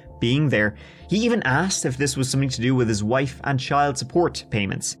police being there. He even asked if this was something to do with his wife and child support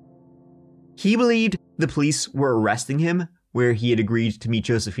payments. He believed the police were arresting him where he had agreed to meet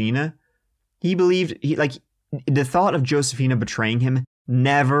Josephina. He believed, the thought of Josephina betraying him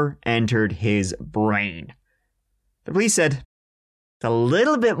never entered his brain. The police said, it's a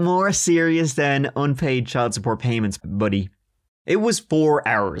little bit more serious than unpaid child support payments, buddy. It was 4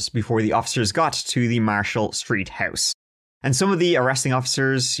 hours before the officers got to the Marshall Street house. And some of the arresting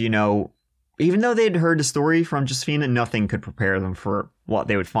officers, even though they'd heard the story from Josephina, nothing could prepare them for what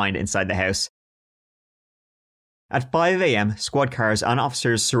they would find inside the house. At 5 a.m., squad cars and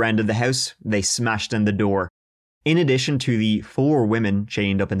officers surrounded the house. They smashed in the door. In addition to the 4 women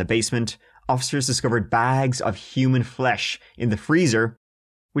chained up in the basement, officers discovered bags of human flesh in the freezer,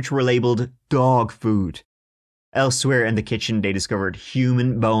 which were labeled dog food. Elsewhere in the kitchen, they discovered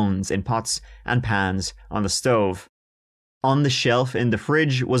human bones in pots and pans on the stove. On the shelf in the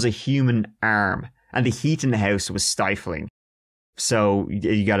fridge was a human arm, and the heat in the house was stifling. So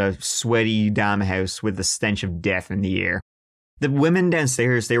you got a sweaty damn house with the stench of death in the air. The women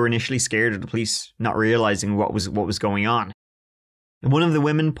downstairs, they were initially scared of the police, not realizing what was going on. One of the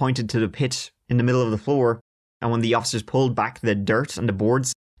women pointed to the pit in the middle of the floor, and when the officers pulled back the dirt and the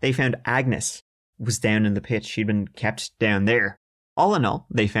boards, they found Agnes was down in the pit. She'd been kept down there. All in all,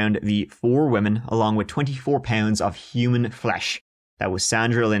 they found the 4 women along with 24 pounds of human flesh. That was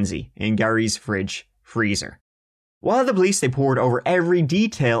Sandra Lindsay in Gary's fridge freezer. While the police, they pored over every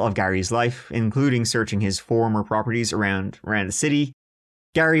detail of Gary's life, including searching his former properties around the city,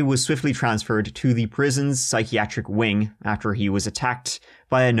 Gary was swiftly transferred to the prison's psychiatric wing after he was attacked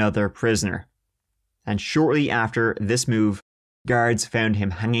by another prisoner. And shortly after this move, guards found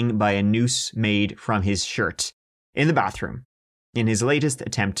him hanging by a noose made from his shirt in the bathroom in his latest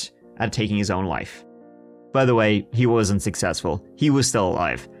attempt at taking his own life. By the way, he wasn't successful. He was still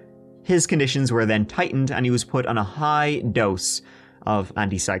alive. His conditions were then tightened and he was put on a high dose of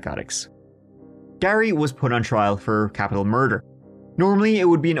antipsychotics. Gary was put on trial for capital murder. Normally, it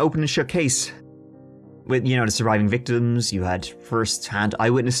would be an open and shut case. With, the surviving victims, you had first-hand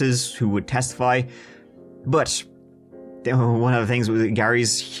eyewitnesses who would testify. But one of the things with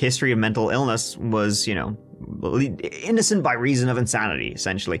Gary's history of mental illness was, innocent by reason of insanity,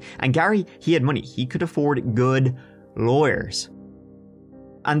 essentially. And Gary, he had money. He could afford good lawyers.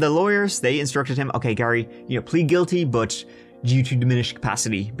 And the lawyers, they instructed him, okay, Gary, plead guilty, but due to diminished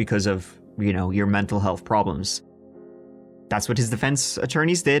capacity because of, your mental health problems. That's what his defense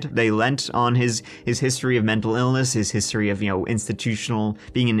attorneys did. They lent on his history of mental illness, his history of, being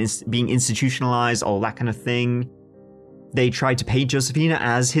institutionalized, all that kind of thing. They tried to paint Josephina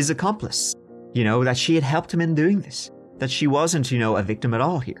as his accomplice. That she had helped him in doing this. That she wasn't, a victim at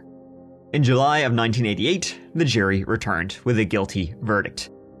all here. In July of 1988, the jury returned with a guilty verdict.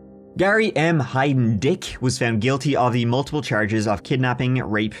 Gary M. Heidnik was found guilty of the multiple charges of kidnapping,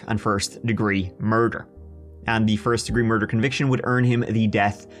 rape, and first-degree murder. And the first-degree murder conviction would earn him the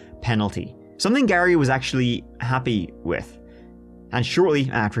death penalty, something Gary was actually happy with. And shortly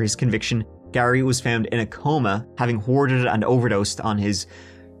after his conviction, Gary was found in a coma, having hoarded and overdosed on his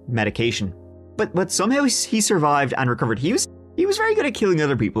medication. But somehow he survived and recovered. He was very good at killing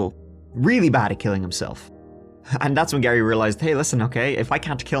other people, really bad at killing himself. And that's when Gary realized, hey, listen, okay, if I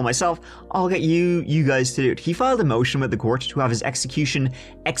can't kill myself, I'll get you guys to do it. He filed a motion with the court to have his execution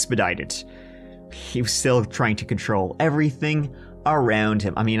expedited. He was still trying to control everything around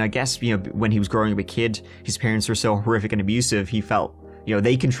him. I mean, I guess, when he was growing up a kid, his parents were so horrific and abusive, he felt,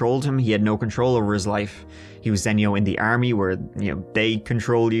 they controlled him. He had no control over his life. He was then, in the army where, they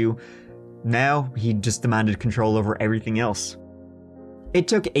control you. Now, he just demanded control over everything else. It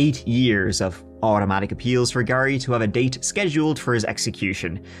took 8 years of automatic appeals for Gary to have a date scheduled for his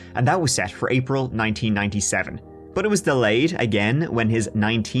execution, and that was set for April 1997. But it was delayed again when his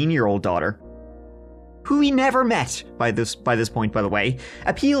 19-year-old daughter, who he never met by this point, by the way,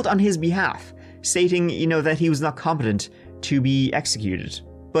 appealed on his behalf, stating, that he was not competent to be executed.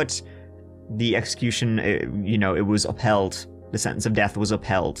 But the execution, it was upheld. The sentence of death was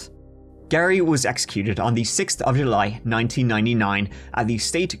upheld. Gary was executed on the 6th of July, 1999, at the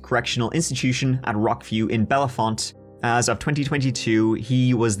State Correctional Institution at Rockview in Bellefonte. As of 2022,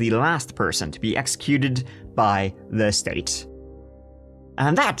 he was the last person to be executed by the state.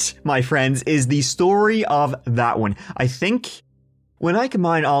 And that, my friends, is the story of that one. I think when I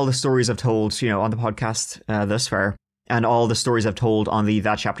combine all the stories I've told, on the podcast thus far, and all the stories I've told on the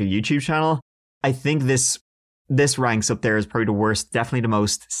That Chapter YouTube channel, I think this ranks up there as probably the worst, definitely the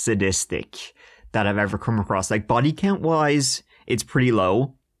most sadistic that I've ever come across. Like, body count wise, it's pretty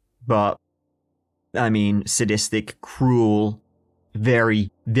low, but I mean, sadistic, cruel, very,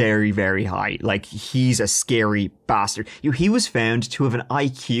 very, very high. Like, he's a scary bastard. He was found to have an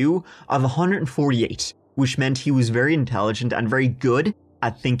IQ of 148, which meant he was very intelligent and very good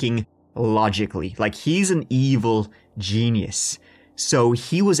at thinking logically. Like, he's an evil genius. So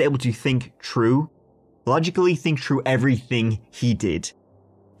he was able to logically think through everything he did.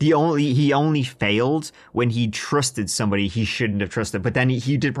 He only failed when he trusted somebody he shouldn't have trusted. But then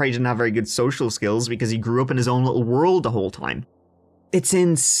he probably didn't have very good social skills because he grew up in his own little world the whole time. It's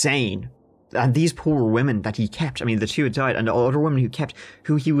insane. And these poor women that he kept, I mean, the two had died, and the other women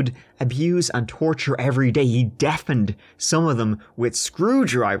who he would abuse and torture every day. He deafened some of them with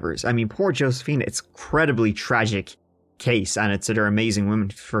screwdrivers. I mean, poor Josephina, it's incredibly tragic case, and it's they're amazing women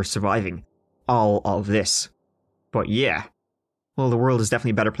for surviving all of this. But yeah, well, the world is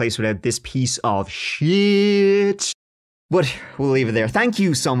definitely a better place without this piece of shit. But we'll leave it there. Thank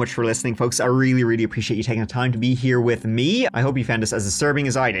you so much for listening, folks. I really, really appreciate you taking the time to be here with me. I hope you found this as disturbing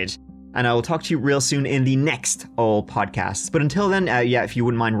as I did. And I will talk to you real soon in the next all podcasts. But until then, if you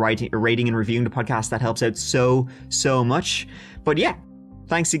wouldn't mind rating and reviewing the podcast, that helps out so much. But yeah,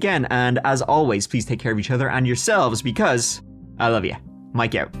 thanks again. And as always, please take care of each other and yourselves because I love you.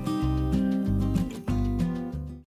 Mike out.